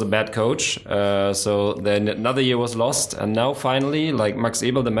 And he was a bad coach. So then another year was lost. And now finally, like Max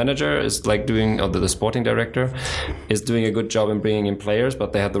Eberl, the manager, is like the sporting director, is doing a good job in bringing in players,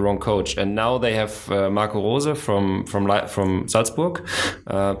 but they had the wrong coach. And now they have Marco Rose from Salzburg,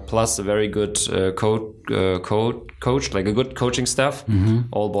 plus a very good coach, like a good coaching staff,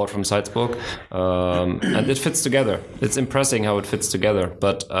 all bought from Salzburg, and it fits together. It's impressive how it fits together.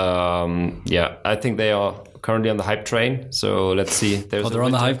 But I think they are currently on the hype train. So let's see. They're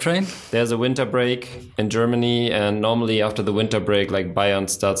on the hype train? There's a winter break in Germany, and normally after the winter break, like Bayern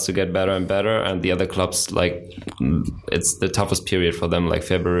starts to get better and better, and the other clubs, like it's the toughest period for them, like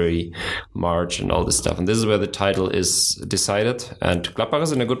February, March, and all this stuff. And this is where the title is decided. And Gladbach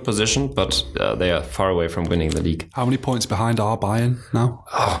is in a good position, but they are far away from winning the league. How many points behind are Bayern now?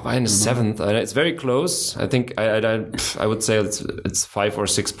 Oh, Bayern is 7th. It's very close. I think I would say it's 5 or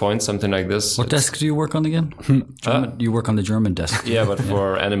 6 points, something like this. What desk do you work on again? You work on the German desk. Yeah, but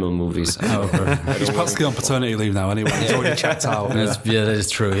for animal movies. He's practically on paternity leave now anyway. He's already checked out. Yeah, that is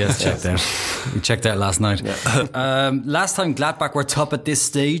true. He has checked out. We checked out last night. Yeah. Last time Gladbach were top at this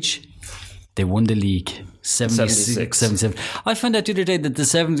stage, they won the league. 76, 77. I found out the other day that the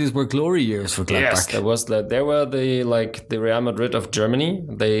 70s were glory years for Gladbach. Yes, there was that. They were the Real Madrid of Germany.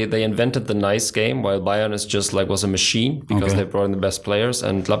 They invented the nice game, while Bayern is just was a machine because they brought in the best players.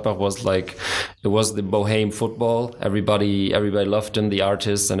 And Gladbach was it was the bohème football. Everybody loved him, the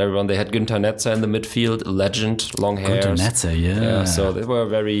artists and everyone. They had Günther Netzer in the midfield, a legend, long hair. Günther Netzer, yeah. So they were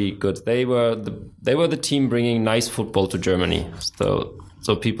very good. They were the team bringing nice football to Germany.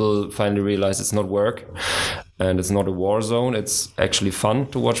 So people finally realized it's not work and it's not a war zone. It's actually fun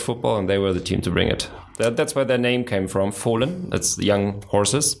to watch football, and they were the team to bring it. That's where their name came from, Fohlen. It's young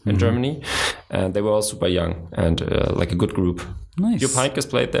horses in Germany. And they were all super young and like a good group. Nice. Jupp Heynckes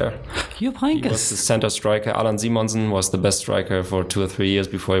played there. Jupp Heynckes. He was the center striker. Alan Simonsen was the best striker for 2 or 3 years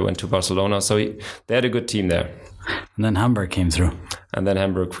before he went to Barcelona. So they had a good team there. And then Hamburg came through. And then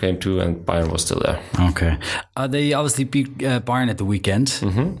Hamburg came too, and Bayern was still there. Okay. They obviously beat Bayern at the weekend.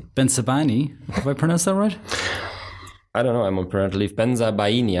 Ben Sabani, have I pronounced that right? I don't know, I'm on parental leave.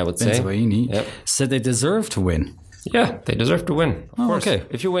 Benzabaini, I would say. Benzabaini said they deserve to win. Yeah, they deserve to win. Of course. Okay.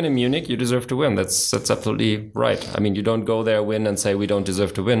 If you win in Munich, you deserve to win. That's absolutely right. I mean, you don't go there, win, and say we don't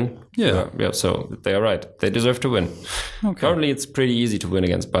deserve to win. Yeah. So they are right. They deserve to win. Okay. Currently, it's pretty easy to win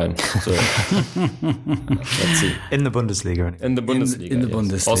against Bayern. So let's see. In the Bundesliga. In the Bundesliga. In the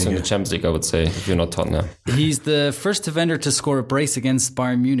Bundesliga. Also in the Champions League, I would say, if you're not Tottenham. He's the first defender to score a brace against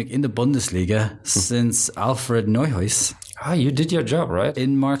Bayern Munich in the Bundesliga since Alfred Neuhaus. Ah, you did your job, right?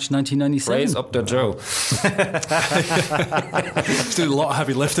 in March 1997. Raise up the Joe. He's doing a lot of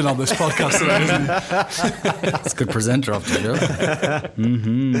heavy lifting on this podcast today, isn't he? It's a good presenter up there,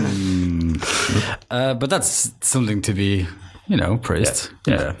 but that's something to be, praised.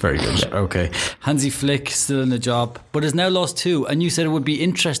 Yeah, very good. Yeah. Okay. Hansi Flick still in the job, but has now lost 2. And you said it would be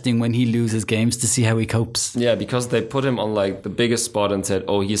interesting when he loses games to see how he copes. Yeah, because they put him on like the biggest spot and said,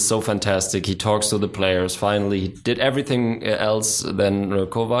 "Oh, he's so fantastic. He talks to the players. Finally, he did everything else than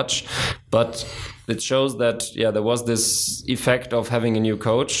Kovac." But it shows that there was this effect of having a new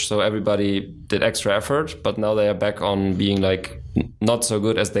coach, so everybody did extra effort. But now they are back on being like not so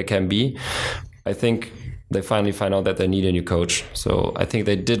good as they can be. I think they finally find out that they need a new coach. So I think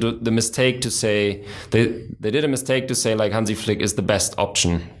they did the mistake to say they did a mistake to say like Hansi Flick is the best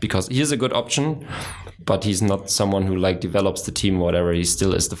option, because he is a good option, but he's not someone who like develops the team or whatever. He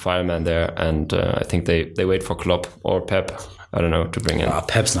still is the fireman there, and I think they wait for Klopp or Pep, I don't know, to bring in.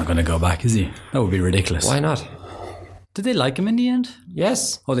 Pep's not going to go back, is he? That would be ridiculous. Why not? Did they like him in the end?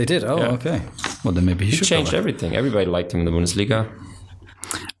 Yes. Oh, they did? Oh, yeah. Okay. Well, then maybe he should changed everything. Everybody liked him in the Bundesliga.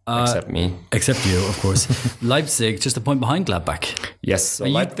 Except me. Except you, of course. Leipzig, just a point behind Gladbach. Yes. So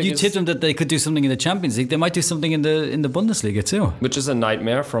and you tipped them that they could do something in the Champions League. They might do something in the Bundesliga too. Which is a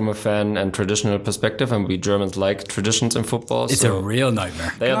nightmare from a fan and traditional perspective, and we Germans like traditions in football. It's a real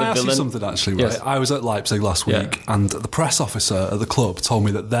nightmare. They Can are I the ask villain. you something actually, right? Yes. I was at Leipzig last week, and the press officer at the club told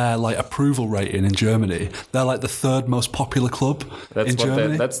me that their like approval rating in Germany, they're like the 3rd most popular club in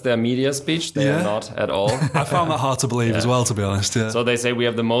Germany. That's their media speech. They are not at all. I found that hard to believe as well, to be honest. Yeah. So they say we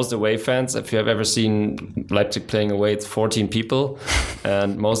have the most away fans. If you have ever seen Leipzig playing away, it's 14 people,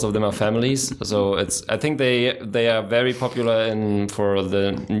 and most of them are families. So I think they are very popular for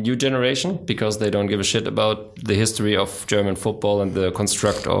the new generation, because they don't give a shit about the history of German football and the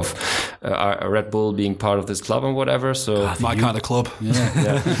construct of Red Bull being part of this club and whatever. So my kind of club.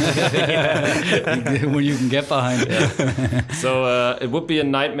 When you can get behind. So it would be a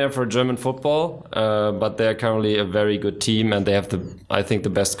nightmare for German football, but they're currently a very good team, and they have the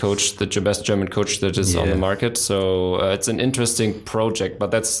best coach, the best German coach that is on the market. So it's an interesting project, but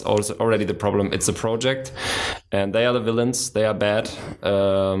that's also already the problem. It's a project, and they are the villains. They are bad.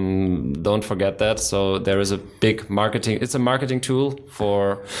 Don't forget that. So there is a big marketing. It's a marketing tool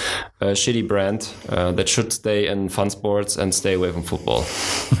for a shitty brand that should stay in fun sports and stay away from football.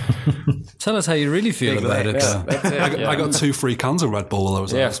 Tell us how you really feel about it. I got 2 free cans of Red Bull while I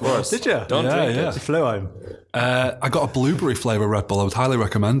was there. Yeah, of course. Did you? Don't drink it. You flew home. I got a blueberry flavour Red Bull. I would highly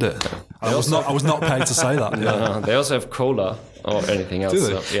recommend it. I was not paid to say that. No, they also have cola or anything else. Do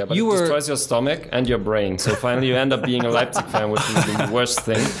they? So, but it destroys your stomach and your brain. So finally you end up being a Leipzig fan, which is the worst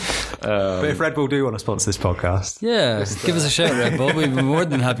thing. But if Red Bull do want to sponsor this podcast, give us a shout, Red Bull. We'd be more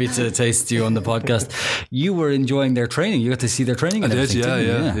than happy to taste you on the podcast. You were enjoying their training. You got to see their training. And everything,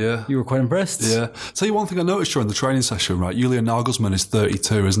 didn't you? Yeah. You were quite impressed. Yeah. Tell you one thing I noticed during the training session, right? Julian Nagelsmann is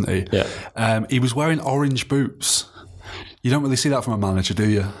 32, isn't he? Yeah. He was wearing orange boots. You don't really see that from a manager, do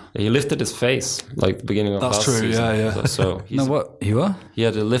you? He lifted his face like the beginning of last season. That's true, yeah. So No, what? He what? He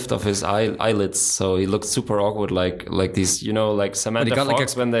had a lift of his eyelids, so he looked super awkward, like these, like Samantha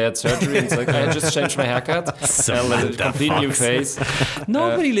Fox when they had surgery. It's like, I just changed my haircut. And a complete new face.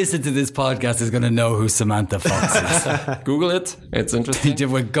 Nobody listening to this podcast is going to know who Samantha Fox is. Google it. It's interesting.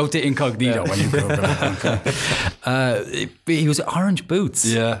 Go to incognito when you Google it. He was orange boots.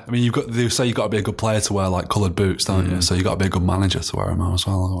 Yeah. I mean, they say you've got to be a good player to wear like coloured boots, don't you? So you've got to be a good manager to wear them as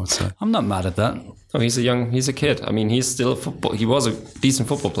well, I would say. I'm not mad at that. Oh, he's a kid. I mean, he's still he was a decent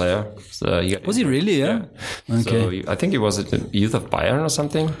football player. So was he really? Yeah. Okay. So I think he was at the youth of Bayern or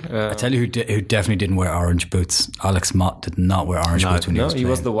something. I tell you who definitely didn't wear orange boots. Alex Mott did not wear orange boots when he was playing.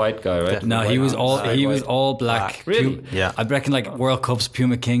 He was the white guy, right? No, he was all black. Really? Yeah. I reckon like World Cups,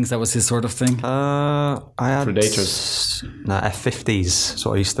 Puma Kings, that was his sort of thing. I had Predators. No, F50s. That's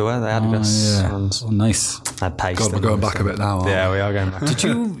what I used to wear. They Adidas ones. Oh, nice. I had paste. God, we're going back a bit now. Yeah, we are going back.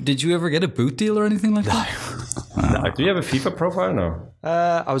 Did you ever get a boot deal or anything like that? No. Do you have a FIFA profile? No.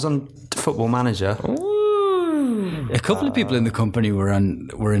 I was on Football Manager. A couple of people in the company were in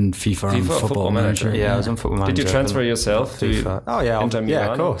FIFA and Football Manager. Yeah, I was on Football Manager. Did you transfer yourself to FIFA? Oh yeah, Inter yeah,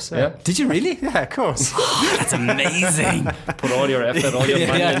 Milan? of course. Yeah. Did you really? Yeah, of course. That's amazing. Put all your effort, all your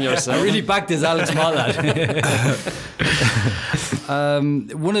money in yourself. I really backed this Alex Mott lad.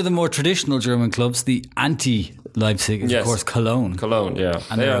 One of the more traditional German clubs, the anti-Leipzig, is of course Cologne. Cologne, yeah.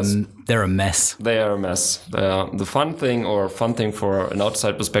 And they're a mess. They are a mess. The fun thing for an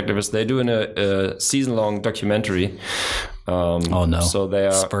outside perspective is they're doing a season-long documentary. Oh no! So they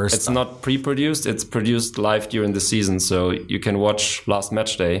are. Spurs it's stuff. not pre-produced; it's produced live during the season, so you can watch last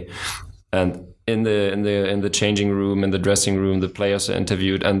match day. And in the changing room, in the dressing room, the players are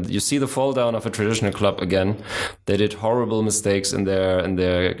interviewed, and you see the fall down of a traditional club again. They did horrible mistakes in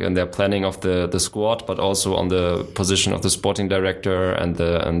their planning of the squad, but also on the position of the sporting director and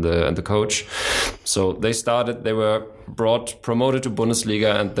the coach. So they were promoted to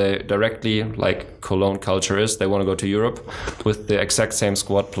Bundesliga, and they directly, like Cologne culture is, they want to go to Europe with the exact same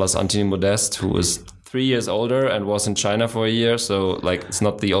squad plus Anthony Modeste, who is 3 years older and was in China for a year, so like it's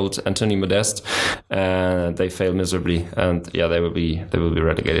not the old Anthony Modeste, and they fail miserably, and yeah, they will be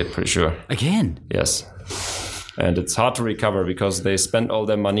relegated, pretty sure. Again? Yes, and it's hard to recover because they spent all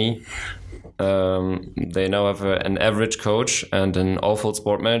their money. They now have an average coach and an awful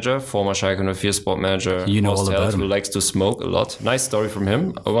sport manager, former Schalke 04 sport manager, you know all about him, who likes to smoke a lot. Nice story from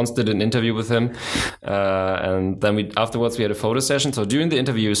him. I once did an interview with him, and then afterwards we had a photo session. So during the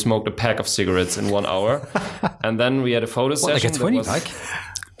interview, he smoked a pack of cigarettes in 1 hour, and then we had a photo session. Like a 20 pack?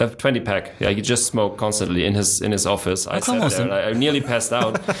 A 20 pack. Yeah, he just smoked constantly in his office. I sat there and I nearly passed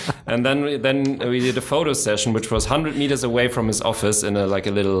out. And then we did a photo session, which was 100 meters away from his office in a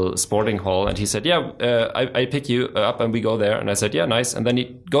little sporting hall. And he said, "Yeah, I pick you up and we go there." And I said, "Yeah, nice." And then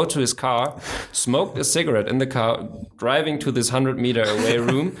he'd go to his car, smoked a cigarette in the car, driving to this 100-meter away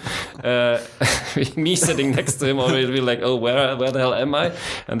room. Me sitting next to him, always be like, "Oh, where the hell am I?"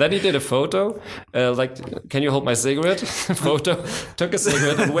 And then he did a photo, "Can you hold my cigarette?" Photo, took a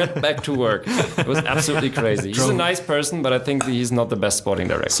cigarette and went back to work. It was absolutely crazy. He's a nice person, but I think he's not the best sporting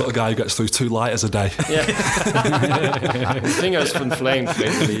director. Sort of guy who gets through 2 lighters a day. Yeah. His finger's inflamed,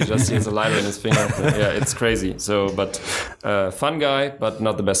 basically. He just has a lighter in his finger. Yeah, it's crazy. So, but fun guy, but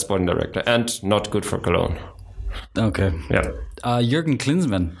not the best sporting director, and not good for Cologne. Okay. Yeah. Jürgen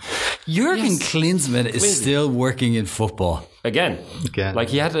Klinsmann. Klinsmann is still working in football. Again. Like,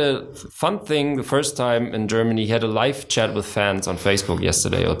 he had a fun thing the first time in Germany. He had a live chat with fans on Facebook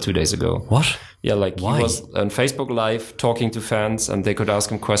yesterday or 2 days ago. What? Yeah, like Why? He was on Facebook Live talking to fans, and they could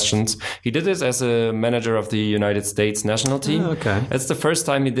ask him questions. He did this as a manager of the United States national team. Oh, okay. It's the first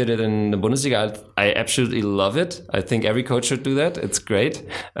time he did it in the Bundesliga. I absolutely love it. I think every coach should do that. It's great.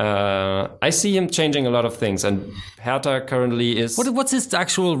 I see him changing a lot of things, and Hertha currently is... What's his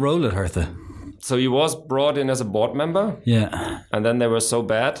actual role at Hertha? So he was brought in as a board member. Yeah. And then they were so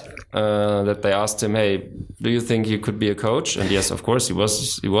bad that they asked him, "Hey, do you think you could be a coach?" And yes, of course, he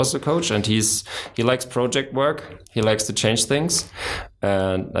was a coach, and he likes project work. He likes to change things.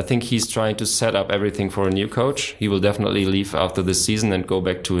 And I think he's trying to set up everything for a new coach. He will definitely leave after this season and go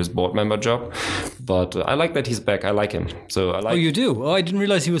back to his board member job. But I like that he's back. I like him. So I like. Oh, you do? Oh, I didn't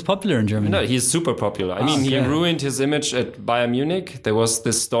realize he was popular in Germany. No, he's super popular. I mean, he ruined his image at Bayern Munich. There was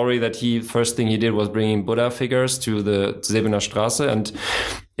this story that first thing he did was bringing Buddha figures to the Sebener Straße, and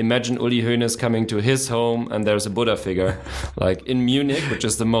imagine Uli Hoeneß coming to his home and there's a Buddha figure, like in Munich, which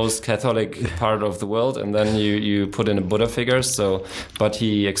is the most Catholic part of the world, and then you put in a Buddha figure. So, but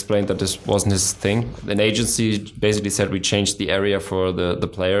he explained that this wasn't his thing. An agency basically said we changed the area for the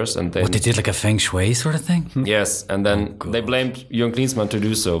players, and then they did like a feng shui sort of thing. Yes, and then they blamed Jürgen Klinsmann to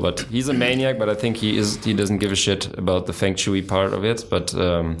do so. But he's a maniac. But I think he doesn't give a shit about the feng shui part of it. But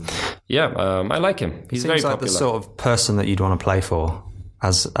I like him. He's very popular. Like the sort of person that you'd want to play for.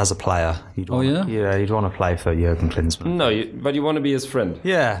 As a player, you'd want to play for Jürgen Klinsmann. No, but you want to be his friend.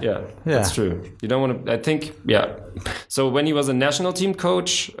 Yeah, that's true. You don't want to. I think, So when he was a national team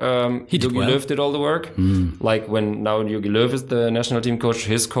coach, Jogi Löw did all the work. Like when now Jogi Löw is the national team coach,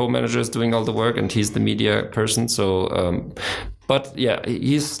 his co-manager is doing all the work, and he's the media person. So. But yeah,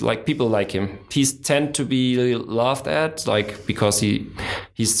 he's like, people like him. He's tend to be laughed at, like, because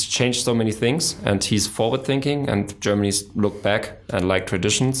he's changed so many things and he's forward thinking, and Germany's look back and like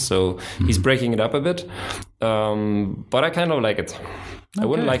traditions. So he's breaking it up a bit. But I kind of like it. Okay. I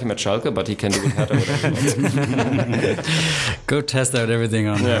wouldn't like him at Schalke, but he can do it better. Go test out everything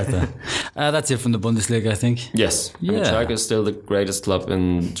on Hertha. That's it from the Bundesliga, I think. Yes. Yeah. I mean, Schalke is still the greatest club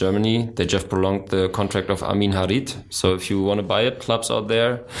in Germany. They just prolonged the contract of Amin Harit. So if you want to buy it, clubs out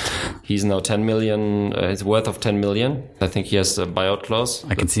there, he's now 10 million. It's worth of 10 million. I think he has a buyout clause.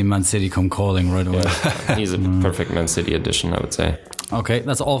 I can see Man City come calling right away. Yeah. He's a perfect Man City addition, I would say. Okay,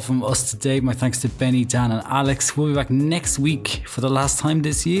 that's all from us today. My thanks to Benny, Dan and Alex. We'll be back next week for the last time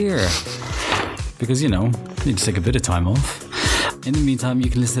this year. Because, you need to take a bit of time off. In the meantime, you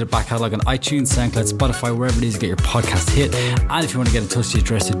can listen to the back catalogue on iTunes, SoundCloud, Spotify, wherever it is you get your podcast hit. And if you want to get in touch, the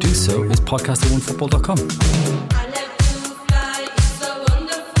address to do so is podcast@onefootball.com.